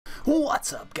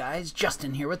What's up, guys?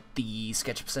 Justin here with the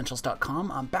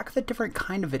SketchUpEssentials.com. I'm back with a different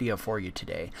kind of video for you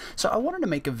today. So I wanted to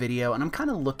make a video, and I'm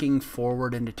kind of looking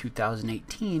forward into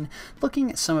 2018, looking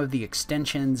at some of the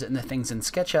extensions and the things in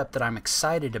SketchUp that I'm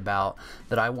excited about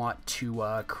that I want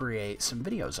to create some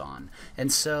videos on.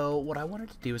 And so what I wanted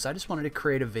to do is I just wanted to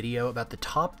create a video about the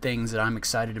top things that I'm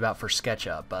excited about for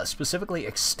SketchUp, specifically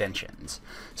extensions.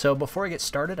 So before I get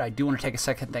started, I do want to take a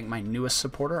second to thank my newest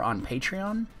supporter on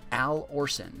Patreon, Al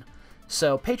Orson.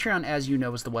 So Patreon, as you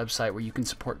know, is the website where you can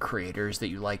support creators that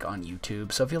you like on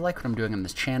YouTube. So if you like what I'm doing on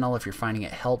this channel, if you're finding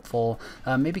it helpful,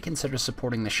 maybe consider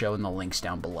supporting the show in the links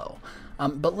down below.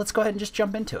 But let's go ahead and just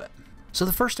jump into it. So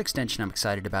the first extension I'm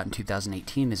excited about in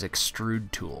 2018 is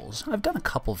Extrude Tools. I've done a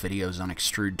couple videos on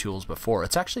Extrude Tools before.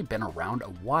 It's actually been around a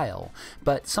while,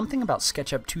 but something about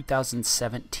SketchUp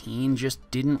 2017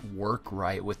 just didn't work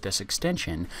right with this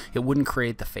extension. It wouldn't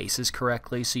create the faces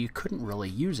correctly, so you couldn't really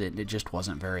use it, and it just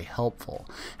wasn't very helpful.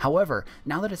 However,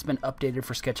 now that it's been updated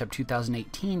for SketchUp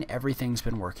 2018, everything's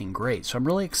been working great. So I'm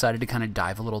really excited to kind of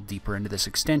dive a little deeper into this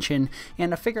extension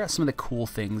and figure out some of the cool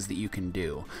things that you can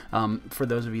do. For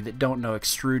those of you that don't know,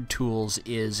 Extrude Tools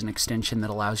is an extension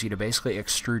that allows you to basically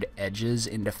extrude edges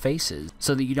into faces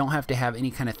so that you don't have to have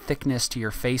any kind of thickness to your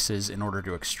faces in order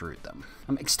to extrude them.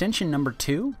 Extension number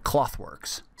 2,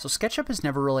 ClothWorks. So SketchUp has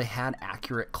never really had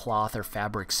accurate cloth or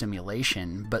fabric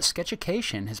simulation, but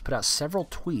Sketchucation has put out several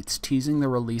tweets teasing the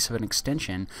release of an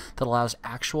extension that allows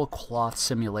actual cloth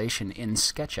simulation in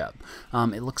SketchUp.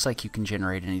 It looks like you can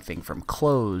generate anything from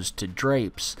clothes to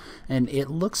drapes, and it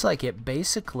looks like it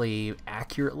basically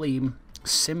accurately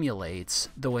simulates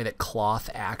the way that cloth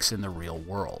acts in the real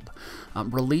world.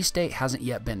 Release date hasn't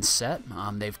yet been set.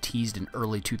 They've teased an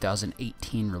early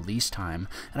 2018 release time,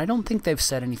 and I don't think they've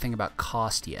said anything about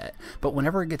cost yet, but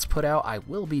whenever it gets put out, I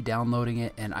will be downloading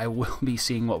it and I will be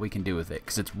seeing what we can do with it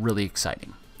because it's really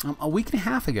exciting. A week and a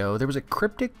half ago, there was a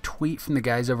cryptic tweet from the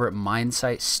guys over at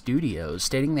Mindsight Studios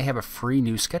stating they have a free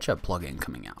new SketchUp plugin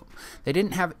coming out. They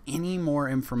didn't have any more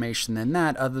information than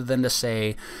that other than to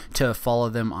say to follow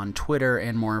them on Twitter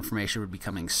and more information would be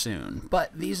coming soon.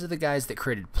 But these are the guys that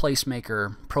created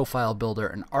Placemaker, Profile Builder,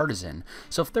 and Artisan,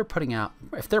 so if they're putting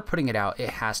it out, it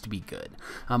has to be good.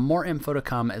 More info to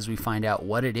come as we find out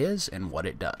what it is and what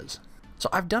it does. So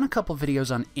I've done a couple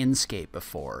videos on Inscape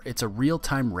before. It's a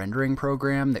real-time rendering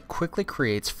program that quickly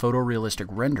creates photorealistic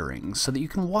renderings so that you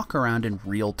can walk around in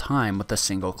real time with a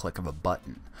single click of a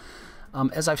button.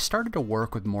 As I've started to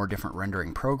work with more different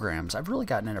rendering programs, I've really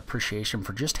gotten an appreciation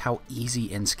for just how easy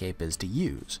Inscape is to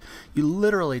use. You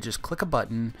literally just click a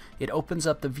button, it opens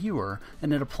up the viewer,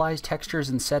 and it applies textures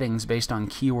and settings based on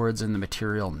keywords and the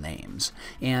material names.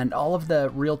 And all of the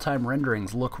real-time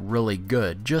renderings look really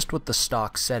good just with the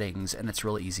stock settings, and it's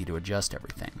really easy to adjust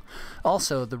everything.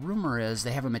 Also, the rumor is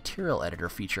they have a material editor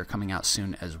feature coming out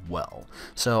soon as well.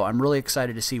 So I'm really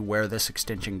excited to see where this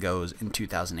extension goes in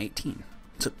 2018.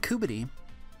 So Qubity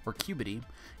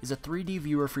is a 3D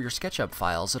viewer for your SketchUp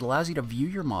files that allows you to view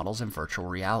your models in virtual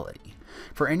reality.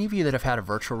 For any of you that have had a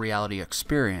virtual reality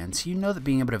experience, you know that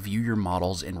being able to view your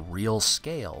models in real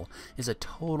scale is a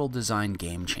total design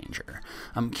game changer.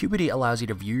 Qubity allows you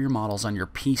to view your models on your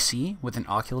PC with an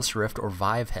Oculus Rift or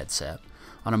Vive headset,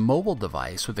 on a mobile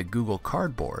device with a Google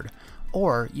Cardboard,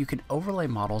 or you can overlay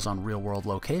models on real-world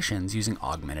locations using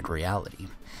augmented reality.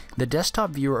 The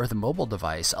desktop viewer or the mobile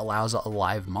device allows a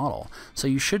live model, so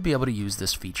you should be able to use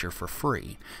this feature for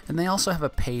free. And they also have a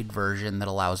paid version that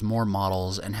allows more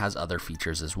models and has other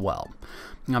features as well.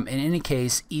 In any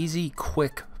case, easy,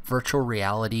 quick virtual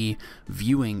reality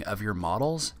viewing of your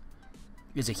models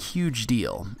is a huge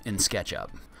deal in SketchUp.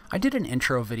 I did an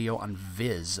intro video on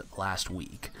Viz last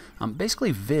week.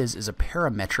 Basically, Viz is a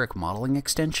parametric modeling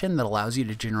extension that allows you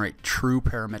to generate true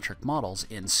parametric models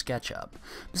in SketchUp.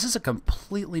 This is a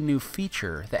completely new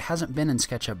feature that hasn't been in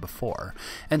SketchUp before.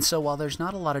 And so while there's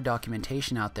not a lot of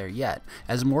documentation out there yet,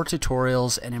 as more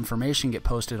tutorials and information get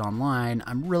posted online,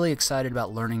 I'm really excited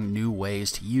about learning new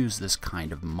ways to use this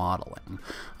kind of modeling.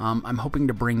 I'm hoping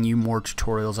to bring you more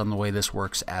tutorials on the way this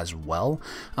works as well,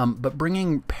 but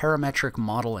bringing parametric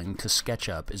modeling to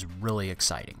SketchUp is really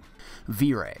exciting.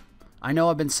 Vray. I know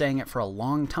I've been saying it for a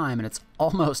long time and it's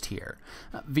almost here.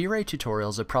 Vray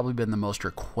tutorials have probably been the most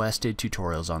requested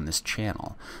tutorials on this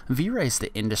channel. Vray is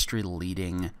the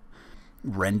industry-leading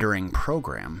rendering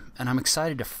program, and I'm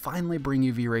excited to finally bring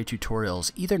you Vray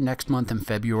tutorials either next month in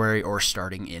February or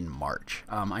starting in March.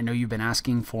 I know you've been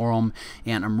asking for them,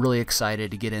 and I'm really excited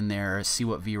to get in there, see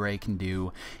what Vray can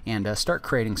do, and start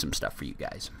creating some stuff for you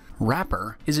guys.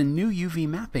 Wrapper is a new UV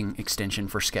mapping extension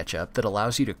for SketchUp that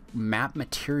allows you to map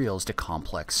materials to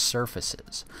complex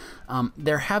surfaces.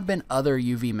 There have been other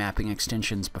UV mapping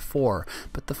extensions before,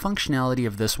 but the functionality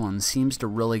of this one seems to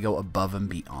really go above and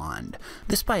beyond.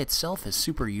 This by itself is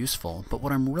super useful, but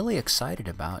what I'm really excited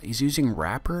about is using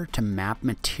Wrapper to map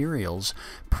materials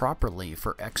properly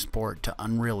for export to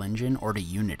Unreal Engine or to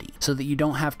Unity, so that you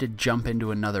don't have to jump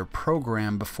into another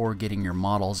program before getting your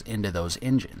models into those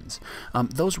engines.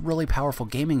 Those really powerful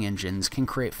gaming engines can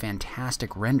create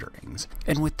fantastic renderings,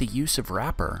 and with the use of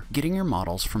Wrapper, getting your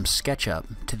models from SketchUp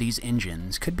to these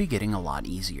engines could be getting a lot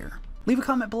easier. Leave a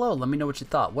comment below, let me know what you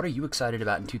thought. What are you excited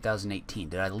about in 2018?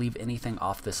 Did I leave anything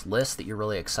off this list that you're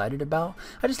really excited about?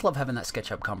 I just love having that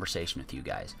SketchUp conversation with you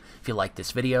guys. If you like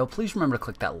this video, please remember to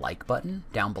click that like button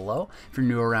down below. If you're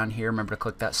new around here, remember to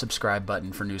click that subscribe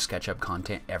button for new SketchUp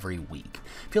content every week.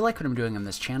 If you like what I'm doing on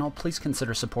this channel, please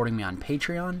consider supporting me on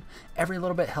Patreon. Every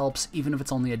little bit helps, even if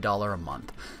it's only $1 a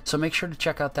month. So make sure to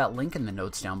check out that link in the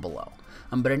notes down below.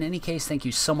 But in any case, thank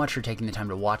you so much for taking the time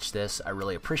to watch this. I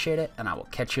really appreciate it, and I will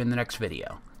catch you in the next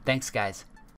video. Thanks, guys.